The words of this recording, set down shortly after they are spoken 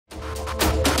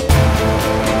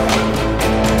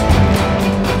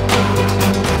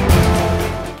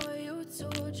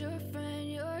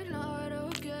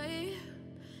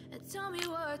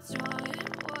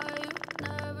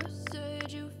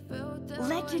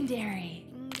Legendary.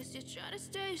 Guess you're trying to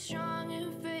stay strong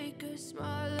and fake a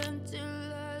smile until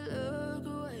I look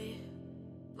away.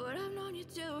 But I've known you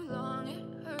too long,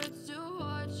 it hurts to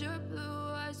watch your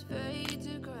blue eyes fade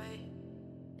to gray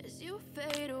as you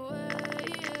fade away.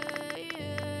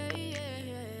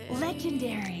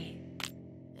 Legendary.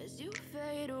 As you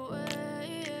fade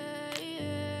away.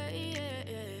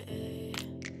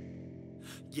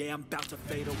 Yeah, I'm about to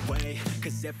fade away,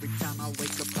 cause every time I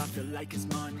wake up I feel like it's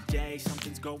Monday.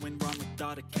 Something's going wrong with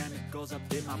all the chemicals up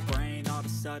in my brain. All of a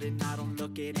sudden I don't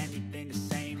look at anything the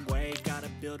same way. Gotta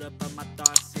build up of my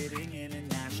thoughts sitting in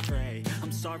an ashtray.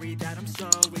 I'm sorry that I'm so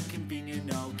inconvenient,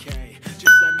 okay.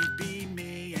 Just let me be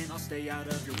me and I'll stay out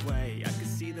of your way. I can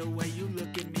see the way you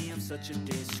look at me, I'm such a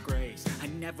disgrace. I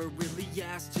never really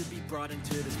asked to be brought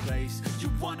into this place. You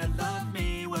wanna love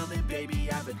me? Well then baby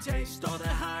have a taste. All the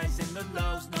highs and the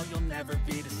lows, no you'll never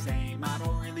be the same. I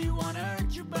don't really wanna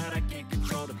hurt you but I can't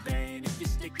control the pain. If you're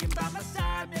sticking by my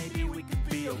side maybe we could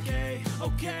be okay.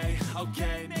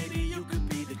 Okay, maybe you could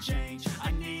be the change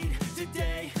I need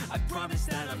today. I promise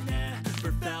that I've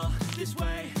never felt this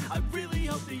way. I really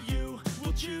hope that you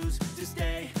will choose to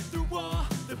stay through all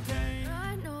the pain.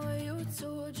 I know you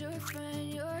told your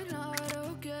friend you're not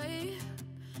okay,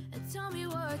 and tell me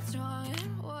what's wrong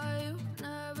and why you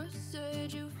never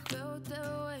said you felt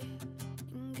that way.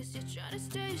 Guess you're trying to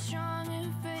stay strong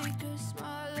and fake a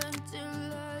smile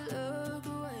until I look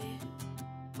away.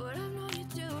 But I've known you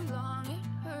too long, it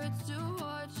hurts to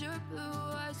watch your blue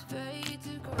eyes fade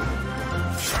to gray.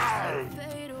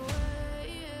 Fade away.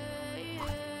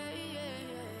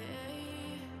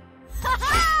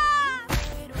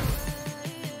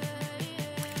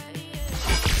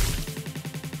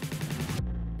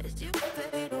 As you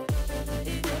fade away.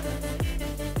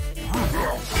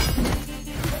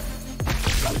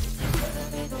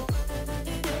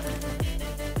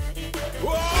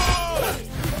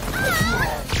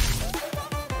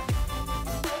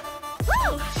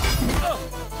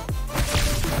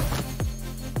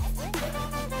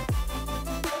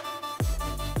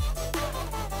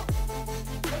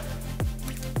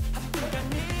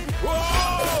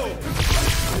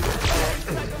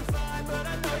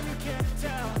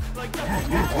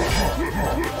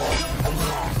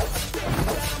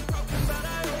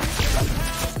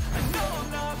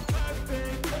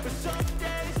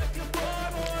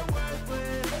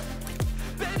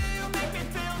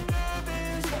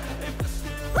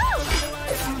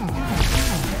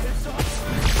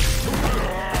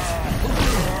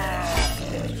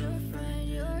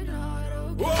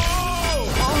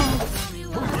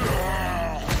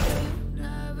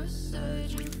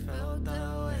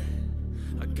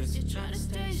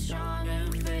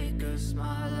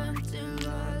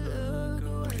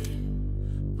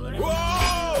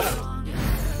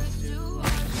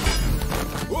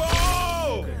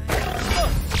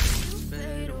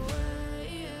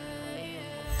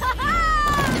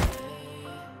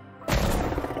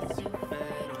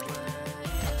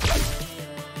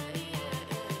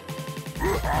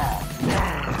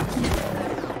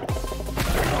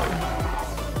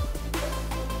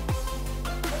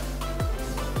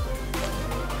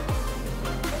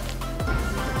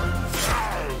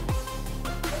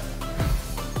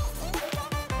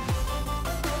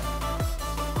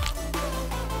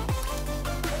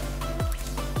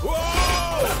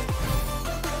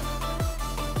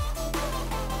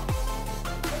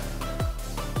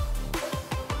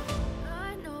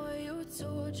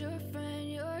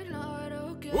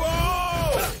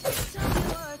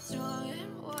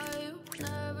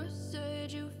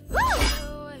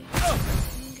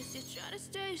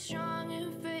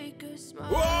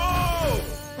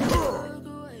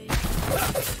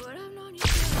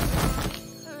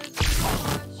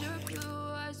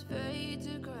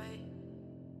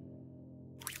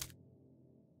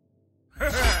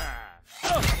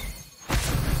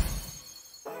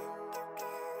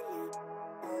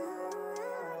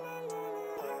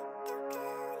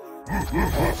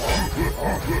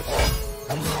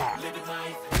 Living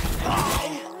life,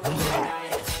 every day,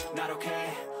 not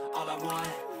okay, all I want,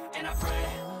 and I pray,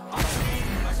 all I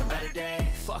need are some better days.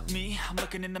 Fuck me, I'm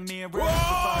looking in the mirror. Whoa! I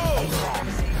don't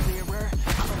really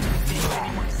think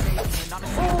anyone can save me, and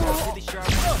honestly, I'm not really sure I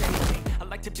want to say anything. I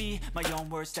like to be my own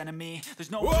worst enemy.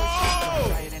 There's no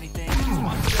try at anything.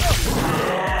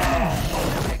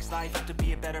 Next life to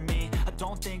be a better me. I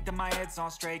don't think that my head's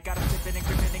on straight. Gotta flip it and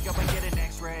grip it and go and get an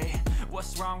X-ray.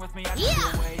 What's wrong with me? I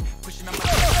feel away. Pushing on my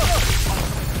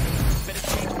better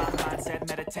change my mindset,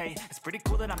 meditate. It's pretty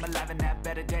cool that I'm alive and have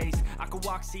better days. I could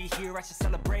walk, see, hear, I should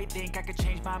celebrate. Think I could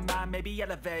change my mind, maybe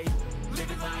elevate.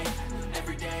 Living life,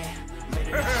 every day, late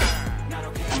at night, not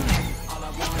okay. All I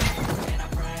want, and I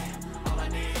pray.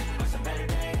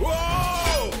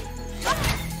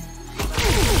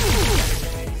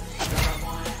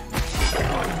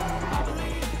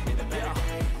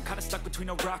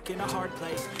 in a hard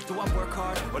place. Do I work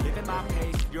hard or live at my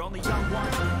pace? You're only young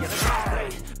once, yeah that's all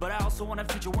great, but I also want a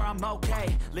future where I'm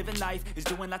okay. Living life is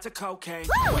doing lots of cocaine.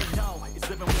 Wait no, it's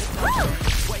living with no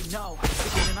shame. Wait no,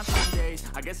 sleeping in on Sundays.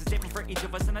 I guess it's different for each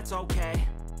of us and that's okay.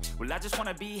 Well I just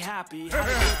wanna be happy. How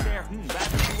to get there? Glad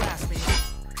that you asked me.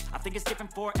 I think it's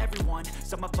different for everyone.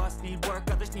 Some of us need work,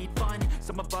 others need fun.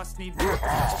 Some of us need work to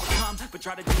overcome, but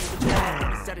try to do what you want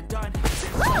when it's said and done. There's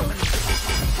so many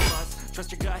of us.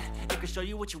 Trust your gut, it can show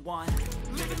you what you want.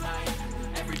 Living life,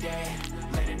 every day,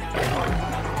 late at night,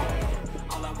 another day.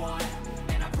 All I want,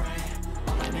 and I pray,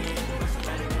 all I need are some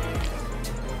better days.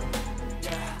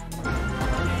 Yeah, all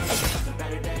I need are some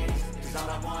better days. Is all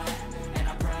I want, and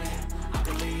I pray, I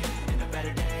believe in the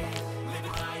better days.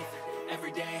 Living life,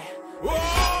 every day.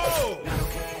 Whoa! Not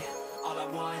okay, all I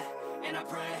want, and I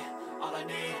pray, all I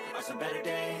need are some better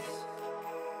days.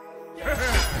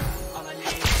 All I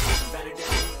need are some better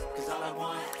days, cause all I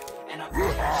want, and I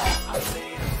pray, I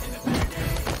believe in the better days.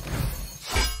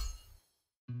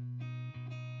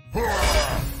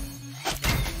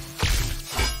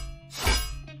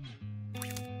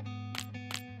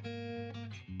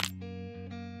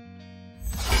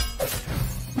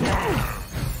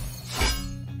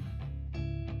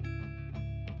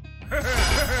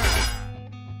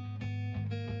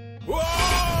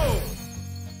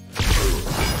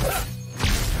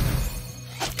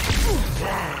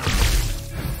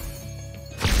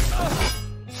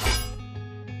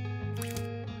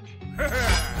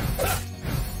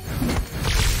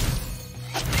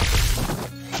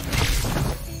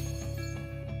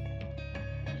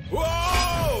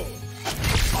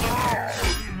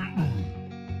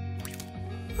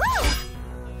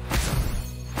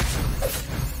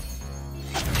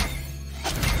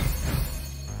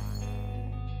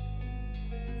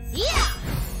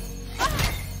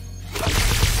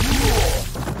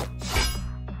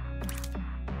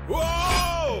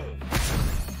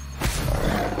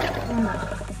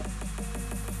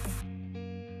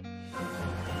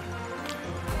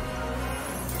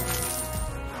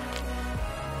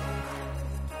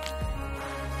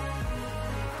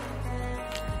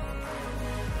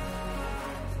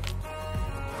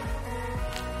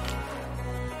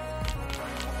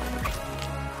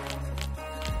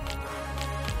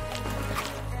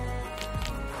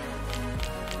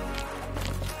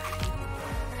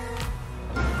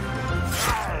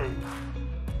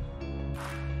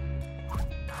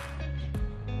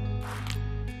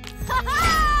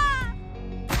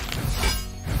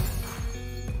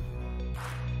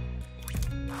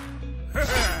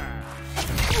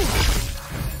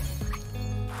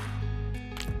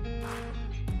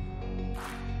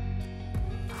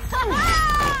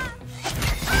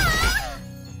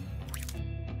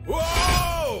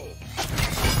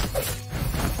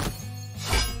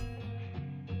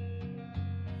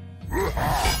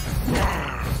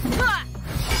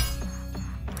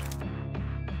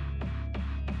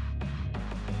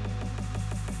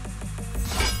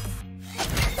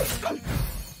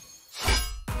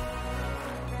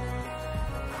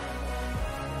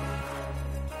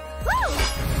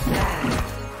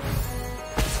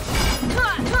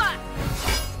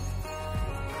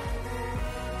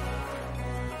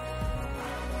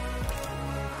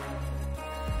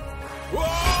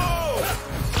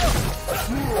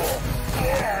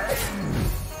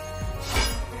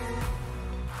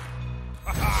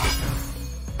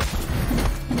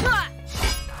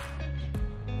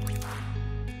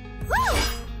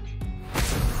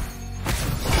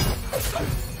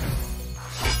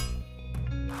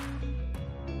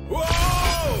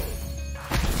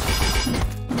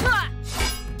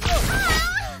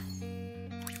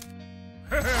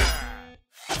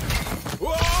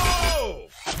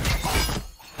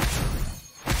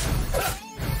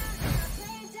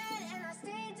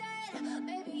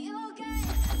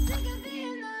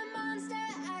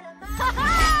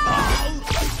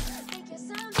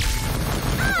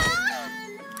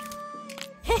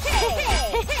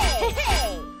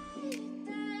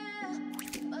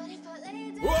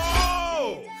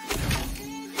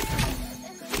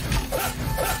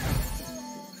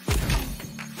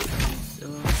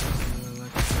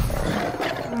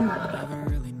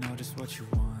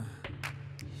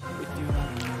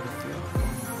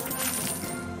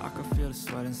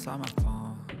 Inside my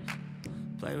palm,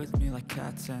 play with me like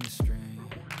cats and a string.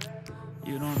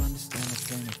 You don't understand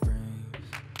the pain it brings.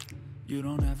 You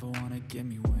don't ever wanna give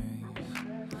me wings.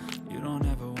 You don't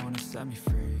ever wanna set me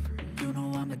free. You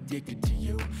know I'm addicted to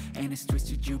you, and it's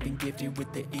twisted. You've been gifted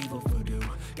with the evil voodoo.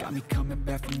 Got me coming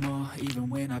back for more, even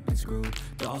when I've been screwed.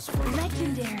 Dolls for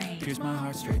Legendary. pierce my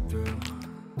heart straight through.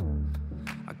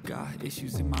 I Got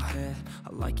issues in my head, I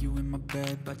like you in my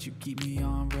bed, but you keep me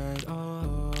on red.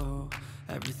 Oh,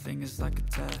 everything is like a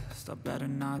test, I better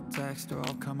not text or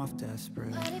I'll come off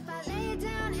desperate. But if I lay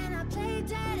down and I play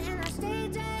dead and I stay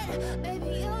dead,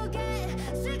 baby, you'll get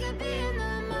sick of being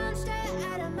the monster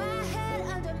out of my head,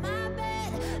 under my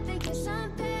bed, thinking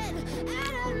something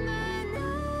out of my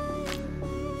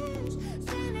nightmares,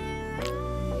 standing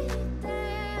right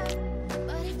there.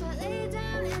 But if I lay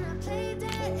down and I play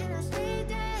dead and I stay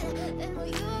dead, then will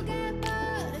you get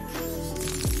bored again?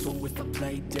 So if I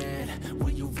play dead, will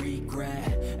you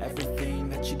regret everything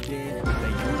that you did, that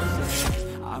you said?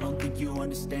 I don't think you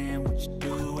understand what you're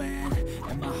doing,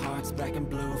 and my heart's black and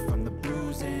blue from the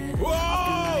bruising. Whoa!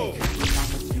 I feel like when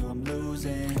I'm with you I'm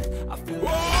losing. I feel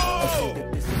like I say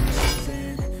that this is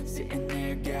losing, sitting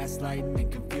there gaslighting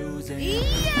and confusing.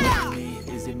 Yeah!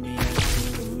 Is it me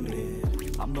that's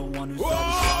deluded? I'm the one who's always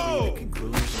sorry, the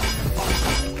conclusion.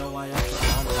 Even though I offer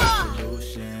all the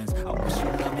solutions, I wish you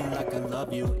loved me like I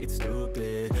love you, it's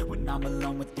stupid. When I'm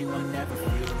alone with you I never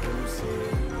feel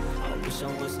lucid. I wish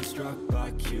I wasn't struck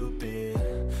by Cupid.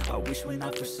 I wish when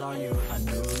I first saw you I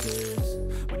knew this.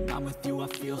 When I'm with you I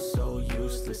feel so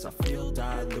useless, I feel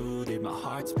diluted, my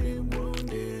heart's been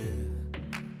wounded.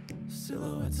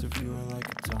 Silhouettes of you are like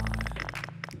a taunt,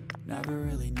 never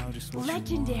really know just what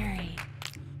Legendary. you want.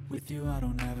 With you I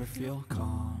don't ever feel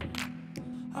calm,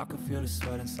 I can feel the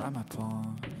sweat inside my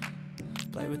palm.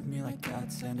 Play with me like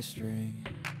cats and a string.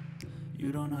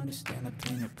 You don't understand the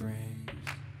pain it brings.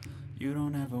 You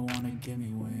don't ever wanna give me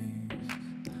wings.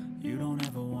 You don't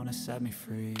ever wanna set me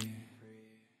free.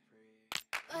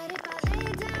 But if I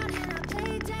lay down and I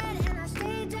play dead and I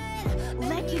stay dead,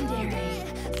 Legendary.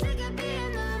 sick of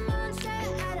being the monster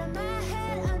out of my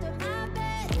head, under my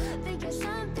bed, thinking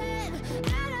something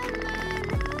out of my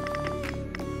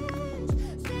nightmares.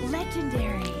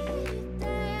 Legendary.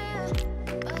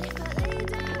 But if I lay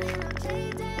down and I play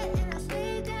dead and I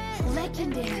stay dead,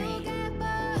 Legendary. you'll get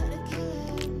bored of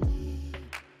killing me.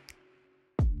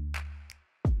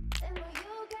 Then will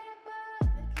you get bored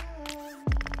of killing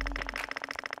me?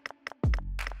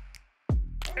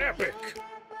 Epic!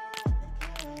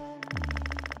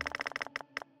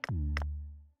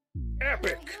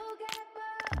 Epic!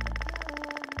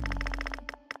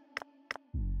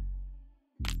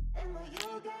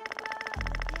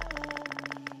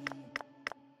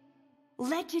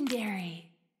 Legendary.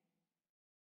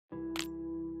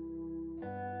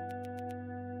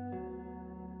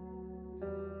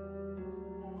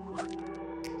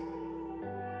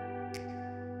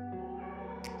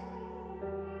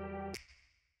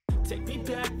 Take me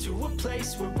back to a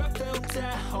place where I felt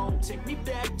at home. Take me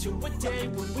back to a day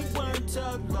when we weren't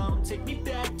alone. Take me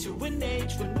back to an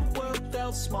age when the world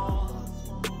felt small,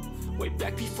 way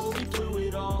back before we blew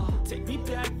it all. Take me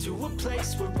back to a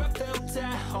place where I felt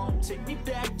at home. Take me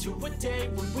back to a day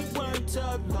when we weren't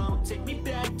alone. Take me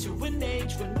back to an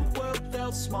age when the world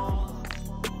felt small,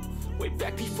 way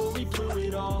back before we blew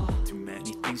it all. Too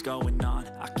many things going on,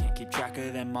 I can't keep track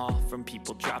of them all. From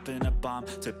people dropping a bomb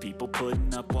to people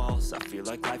putting up walls. I feel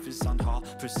like life is on hold,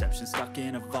 perception stuck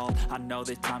in a vault. I know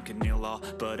that time can heal all,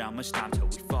 but how much time till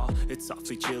we fall? It's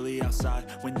awfully chilly outside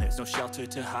when there's no shelter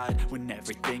to hide. When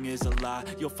everything is a lie,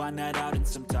 you'll find that out in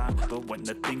some time. But when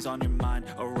the things on your mind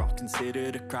are all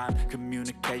considered a crime,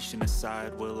 communication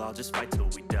aside, we'll all just fight till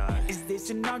we die. Is this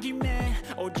an argument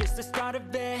or just the start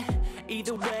of it?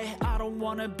 Either way, I don't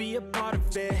wanna be a part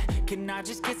of it. Can I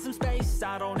just get some space?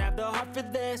 I don't have the heart for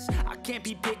this. I can't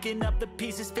be picking up the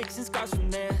pieces, fixing scars from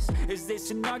this. Is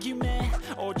this an argument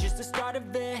or just the start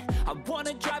of it? I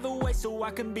wanna drive away so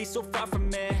I can be so far from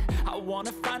it. I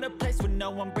wanna find a place where no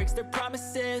one breaks their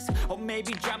promises, or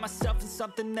maybe drown myself in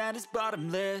something that is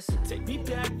bottomless. Take me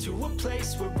back to a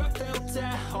place where I felt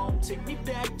at home. Take me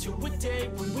back to a day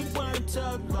when we weren't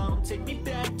alone. Take me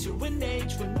back to an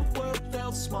age when the world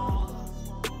felt small,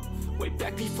 way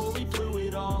back before we blew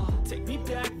it all. Take me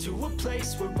back to a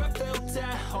place where I felt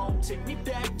at home. Take me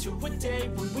back to a day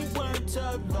when we weren't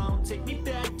alone. Take me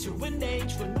back to an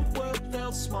age when the world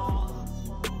felt small,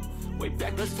 way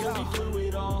back before we blew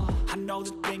it all. I know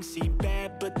that things seem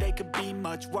bad, but they could be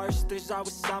much worse. There's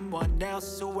always someone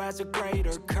else who has a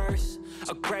greater curse,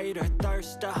 a greater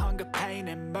thirst, a hunger, pain,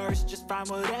 and mercy. Just find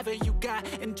whatever you got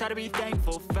and try to be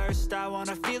thankful first. I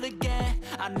wanna feel again,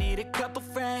 I need a couple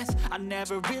friends. I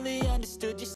never really understood you.